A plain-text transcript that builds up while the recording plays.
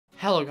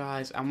Hello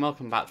guys, and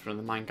welcome back to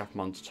another Minecraft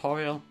mod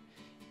tutorial.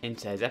 In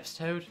today's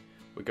episode,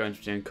 we're going to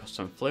be doing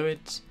custom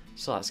fluids,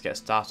 so let's get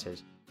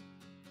started.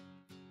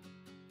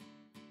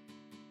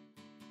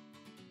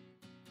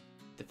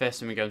 The first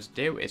thing we're going to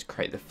do is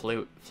create the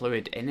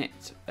fluid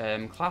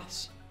init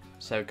class.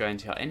 So go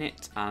into your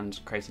init and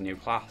create a new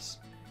class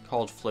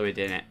called fluid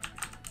init.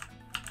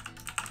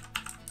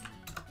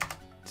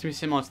 It's going to be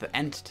similar to the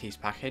entities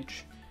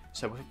package.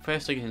 So we're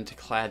firstly going to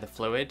declare the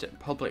fluid,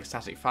 public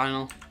static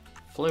final,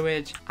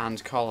 fluid,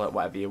 and call it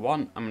whatever you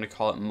want. I'm going to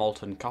call it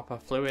molten copper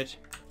fluid.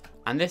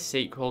 And this is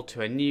equal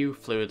to a new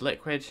fluid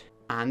liquid,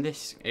 and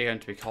this is going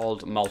to be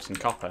called molten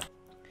copper.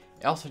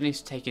 It also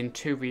needs to take in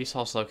two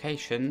resource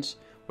locations,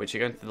 which are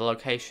going to be the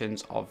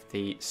locations of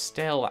the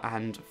still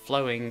and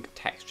flowing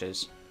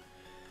textures.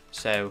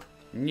 So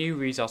new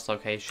resource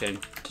location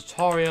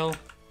tutorial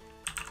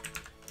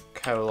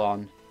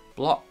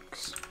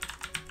 :blocks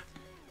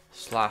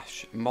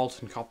 /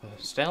 molten copper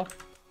still,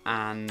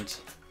 and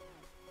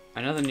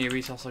another new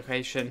resource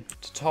location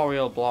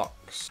tutorial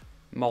blocks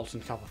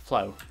molten copper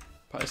flow.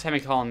 Put a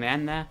semicolon on the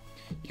end there.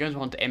 You're going to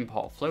want to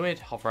import fluid,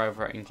 hover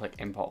over it and click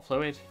import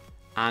fluid,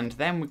 and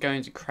then we're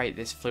going to create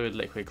this fluid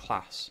liquid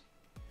class.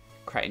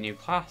 Create a new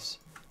class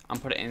and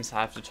put it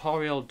inside of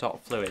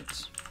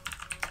tutorial.fluids.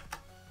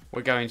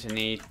 We're going to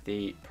need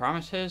the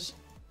parameters,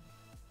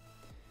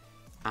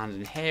 and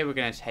in here we're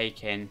going to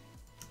take in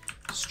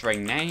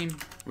string name,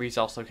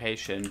 resource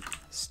location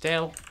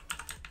still,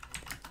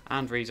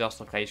 and resource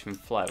location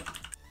flow.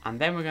 And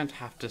then we're going to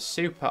have to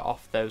super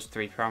off those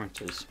three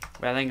parameters.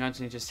 We're then going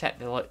to need to set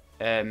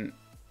the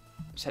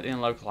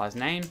unlocalized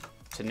name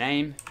to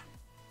name.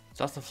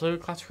 So that's the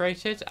fluid class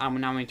created, and we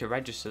now need to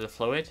register the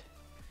fluid.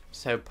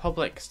 So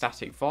public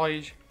static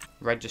void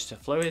register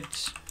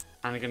fluids,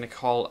 and we're going to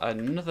call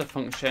another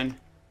function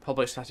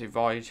public static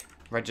void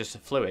register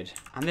fluid,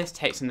 and this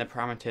takes in the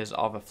parameters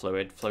of a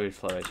fluid.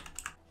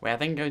 We are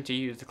then going to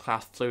use the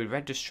class fluid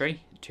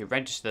registry to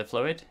register the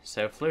fluid.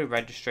 So fluid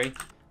registry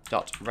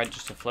dot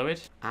register fluid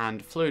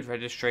and fluid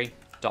registry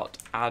dot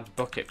add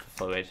bucket for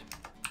fluid.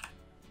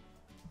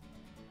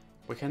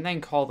 We can then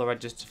call the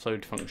register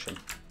fluid function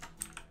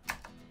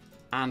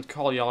and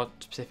call your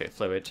specific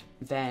fluid.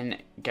 Then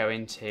go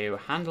into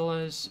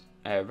handlers,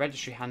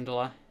 registry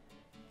handler,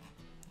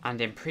 and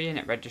in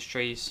pre-init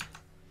registries,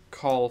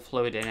 call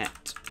fluid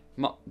init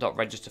dot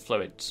register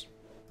fluids.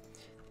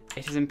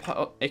 It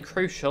is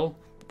crucial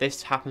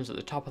this happens at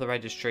the top of the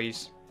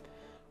registries,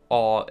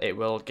 or it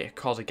will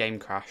cause a game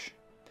crash,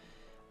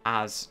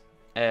 as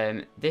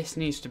this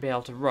needs to be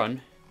able to run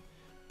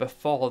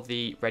before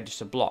the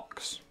register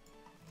blocks.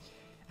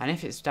 And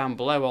if it's down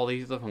below all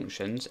these other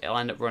functions, it'll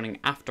end up running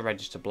after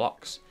register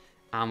blocks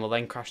and will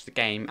then crash the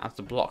game, as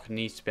the block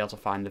needs to be able to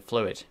find the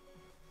fluid.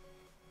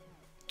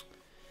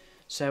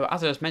 So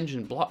as I just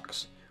mentioned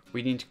blocks,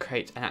 we need to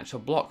create an actual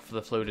block for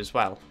the fluid as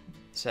well.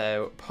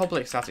 So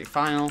public static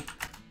final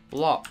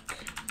block,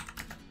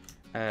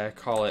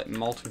 call it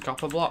molten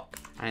copper block,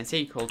 and it's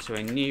equal to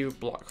a new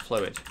block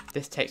fluid.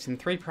 This takes in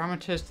three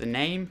parameters: the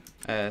name,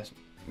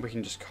 we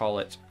can just call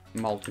it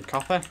molten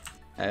copper,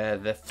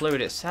 the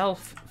fluid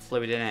itself,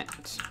 fluid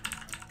init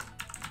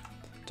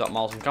dot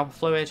molten copper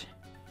fluid,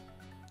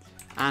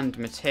 and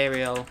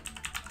material.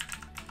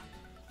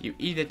 You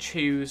either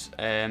choose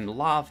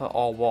lava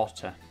or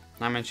water.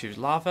 I'm going to choose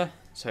lava,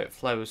 so it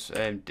flows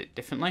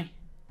differently.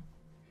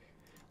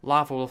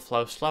 Lava will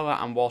flow slower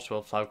and water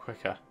will flow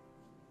quicker.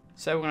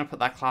 So we're going to put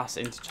that class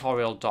in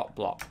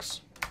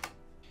tutorial.blocks.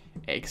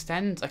 It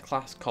extends a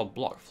class called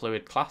block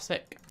fluid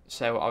classic,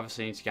 so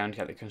obviously you need to go and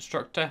get the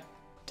constructor,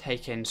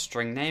 take in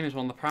string name as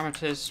one of the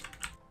parameters,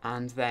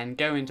 and then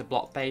go into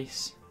block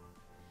base,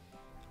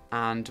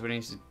 and we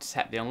need to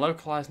set the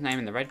unlocalized name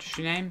and the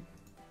registry name,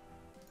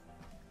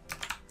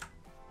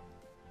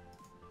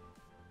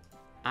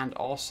 and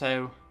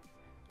also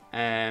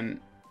the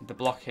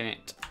block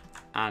init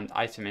and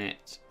item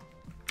init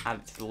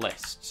added to the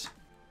lists.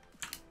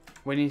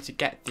 We need to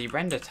get the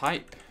render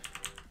type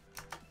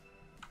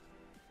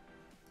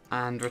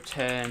and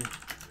return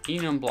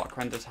enum block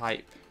render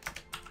type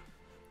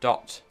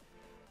dot.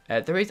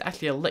 There is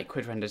actually a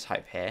liquid render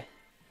type here,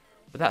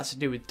 but that's to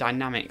do with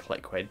dynamic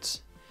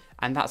liquids,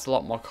 and that's a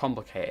lot more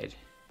complicated.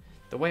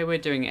 The way we're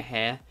doing it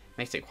here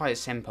makes it quite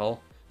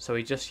simple, so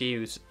we just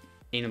use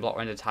enum block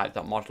render type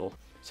dot model.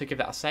 So give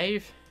that a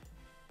save,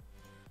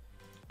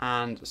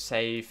 and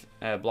save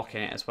block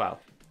in it as well.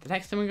 The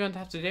next thing we're going to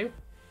have to do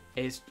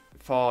is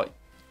to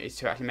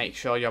actually make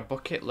sure your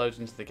bucket loads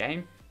into the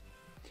game.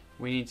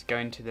 We need to go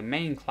into the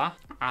main class,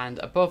 and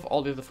above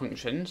all the other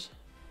functions,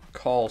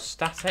 call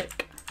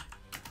static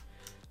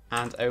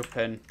and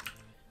open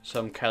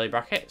some curly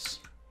brackets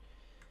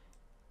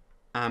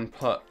and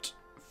put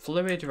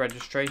fluid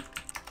registry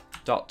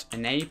dot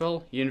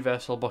enable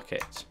universal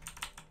bucket.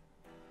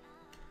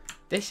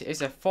 This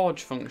is a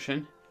forge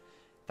function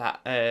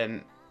that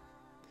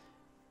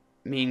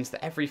means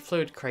that every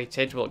fluid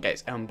created will get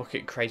its own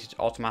bucket created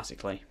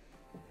automatically.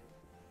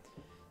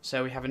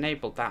 So we have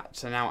enabled that,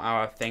 so now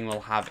our thing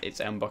will have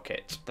its own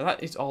bucket. So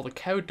that is all the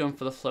code done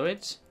for the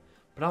fluids.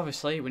 But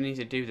obviously we need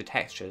to do the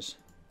textures.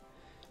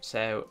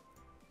 So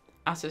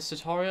assets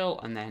tutorial,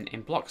 and then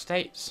in block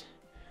states,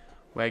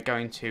 we're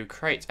going to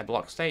create a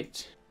block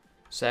state.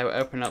 So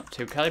open up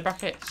two curly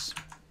brackets,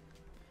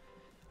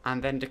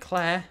 and then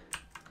declare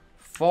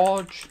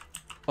forge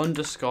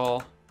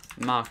underscore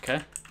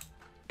marker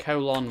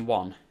colon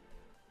 1.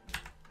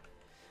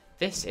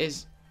 This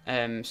is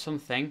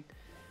something,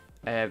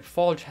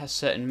 forge has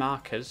certain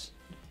markers,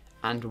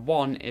 and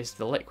 1 is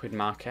the liquid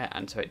marker,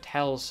 and so it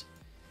tells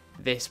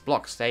this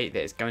block state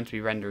that it's going to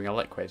be rendering a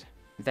liquid.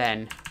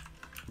 Then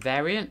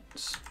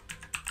variants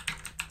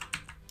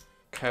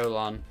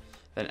colon,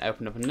 then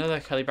open up another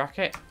curly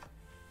bracket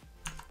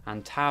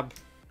and tab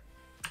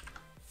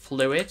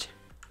fluid,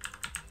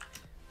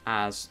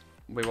 as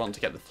we want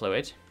to get the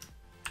fluid,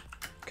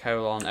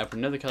 colon, open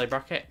another curly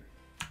bracket,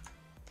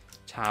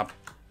 tab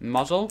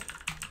model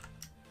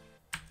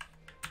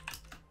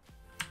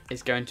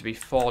is going to be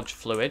forge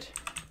fluid,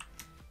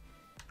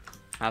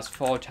 as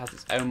forge has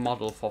its own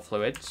model for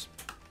fluids.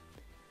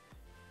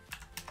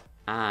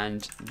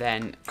 And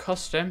then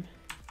custom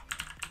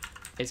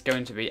is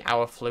going to be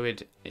our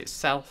fluid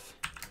itself.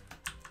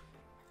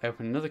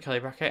 Open another curly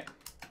bracket,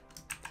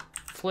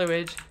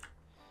 fluid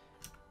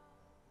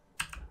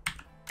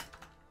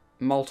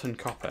molten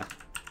copper,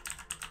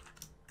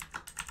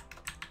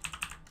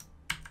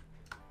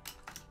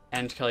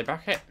 end curly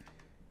bracket,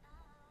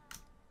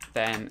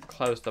 then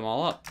close them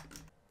all up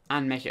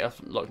and make it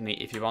look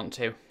neat if you want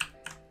to.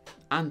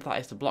 And that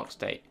is the block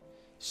state.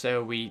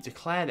 So we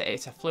declare that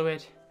it's a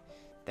fluid,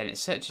 then it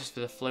searches for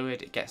the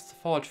fluid, it gets the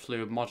forge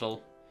fluid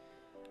model,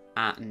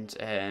 and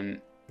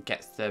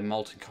gets the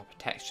molten copper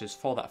textures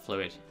for that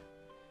fluid.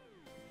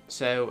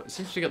 So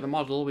since we got the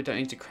model, we don't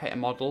need to create a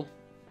model.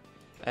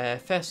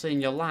 Firstly,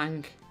 in your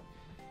lang,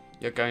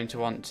 you're going to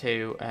want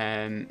to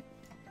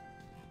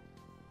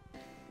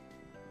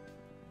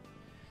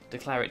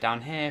declare it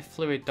down here,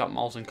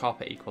 fluid.molten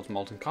copper equals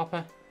molten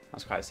copper.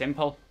 That's quite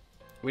simple.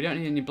 We don't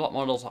need any block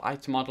models or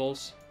item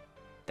models.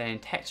 Then in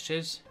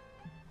textures,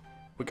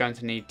 we're going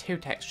to need two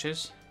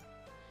textures,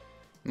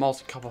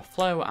 molten copper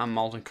flow and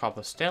molten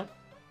copper still.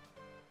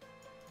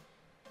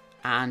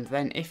 And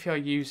then if you're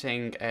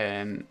using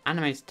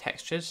animated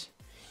textures,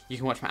 you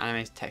can watch my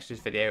animated textures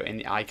video in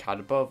the iCard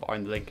above or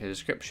in the link in the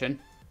description.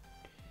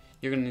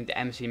 You're going to need the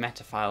MC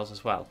meta files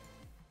as well.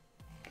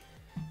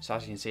 So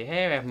as you can see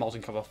here, we have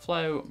molten copper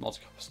flow,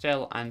 molten copper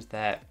still, and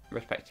their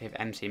respective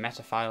MC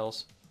meta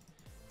files,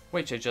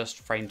 which are just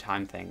frame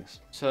time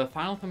things. So the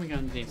final thing we're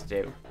going to need to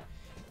do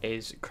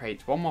is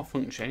create one more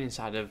function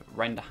inside of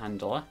render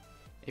handler.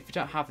 If you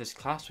don't have this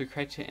class, we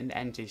create it in the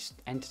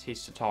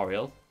entities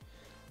tutorial,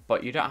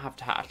 but you don't have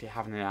to actually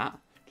have any of that.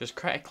 Just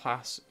create a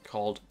class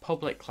called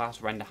public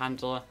class render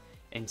handler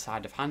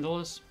inside of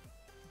handlers,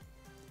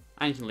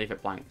 and you can leave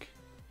it blank.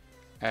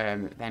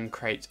 Then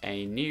create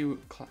a new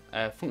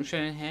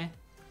function in here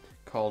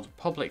called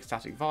public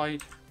static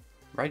void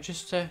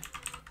register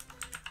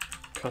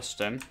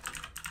custom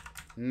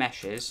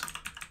meshes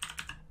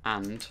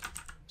and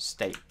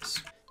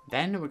states.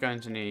 Then we're going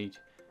to need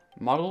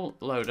model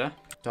loader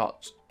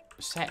dot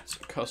set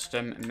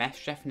custom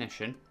mesh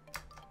definition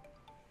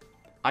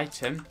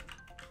item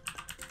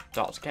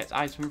dot get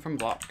item from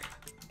block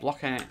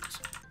block init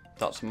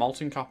dot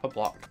molten copper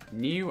block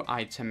new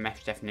item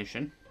mesh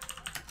definition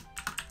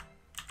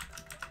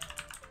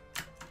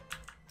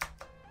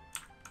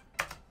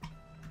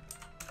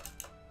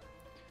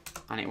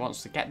and it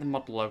wants to get the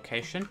model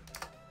location.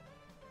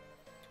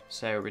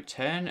 So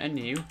return a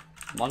new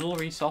model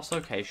resource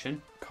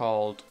location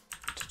called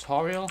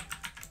tutorial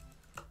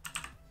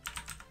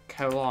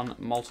colon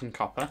molten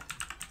copper,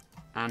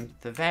 and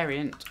the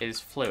variant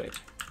is fluid.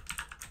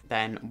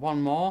 Then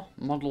one more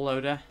model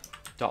loader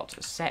dot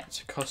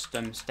set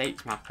custom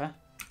state mapper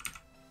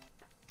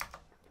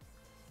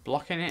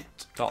block init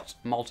dot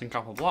molten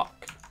copper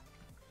block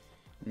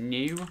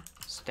new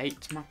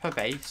state mapper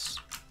base,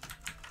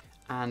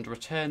 and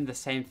return the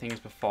same thing as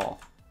before.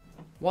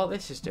 What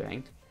this is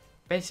doing,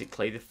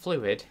 basically the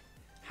fluid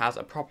has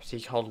a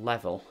property called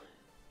level.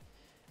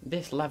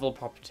 This level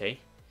property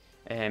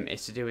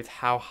is to do with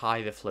how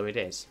high the fluid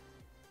is.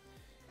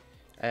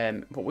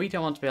 But we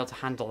don't want to be able to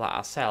handle that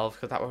ourselves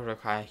because that would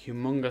require a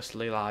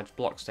humongously large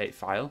block state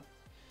file.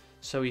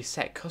 So we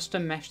set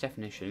custom mesh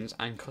definitions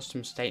and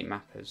custom state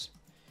mappers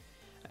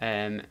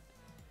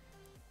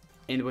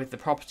with the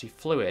property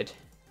fluid,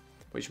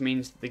 which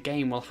means the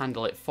game will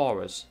handle it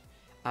for us,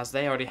 as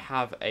they already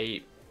have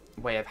a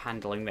way of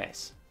handling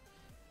this.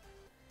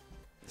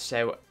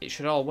 So it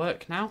should all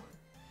work now.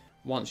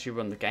 Once you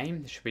run the game,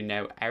 there should be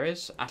no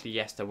errors. Actually,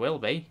 yes, there will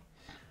be.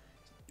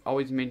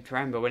 Always need to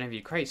remember whenever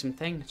you create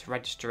something to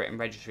register it in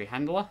registry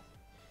handler.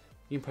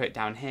 You can put it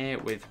down here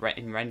with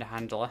in render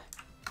handler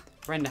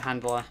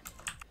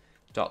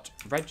dot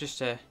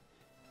register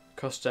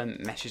custom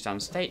meshes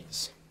and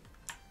states.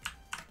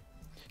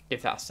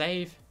 Give that a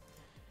save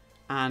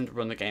and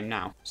run the game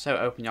now. So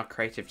open your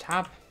creative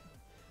tab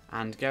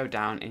and go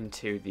down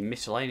into the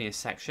miscellaneous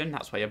section.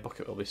 That's where your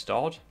bucket will be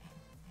stored.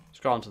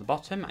 Scroll on to the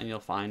bottom and you'll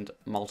find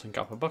molten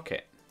copper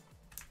bucket.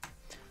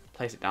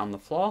 place it down the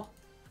floor,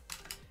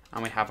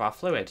 and we have our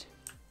fluid.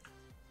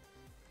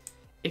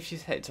 If you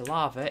set it to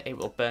lava, it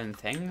will burn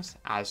things,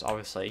 as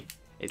obviously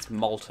it's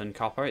molten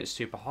copper, it's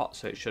super hot,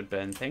 so it should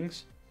burn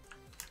things.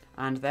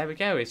 And there we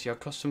go, is your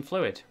custom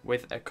fluid,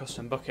 with a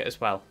custom bucket as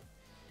well.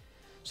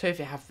 So if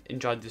you have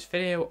enjoyed this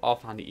video or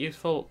found it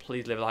useful,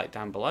 please leave a like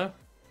down below,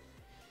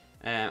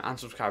 and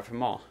subscribe for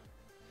more.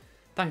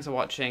 Thanks for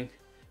watching,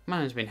 my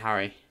name's been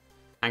Harry,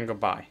 and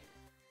goodbye.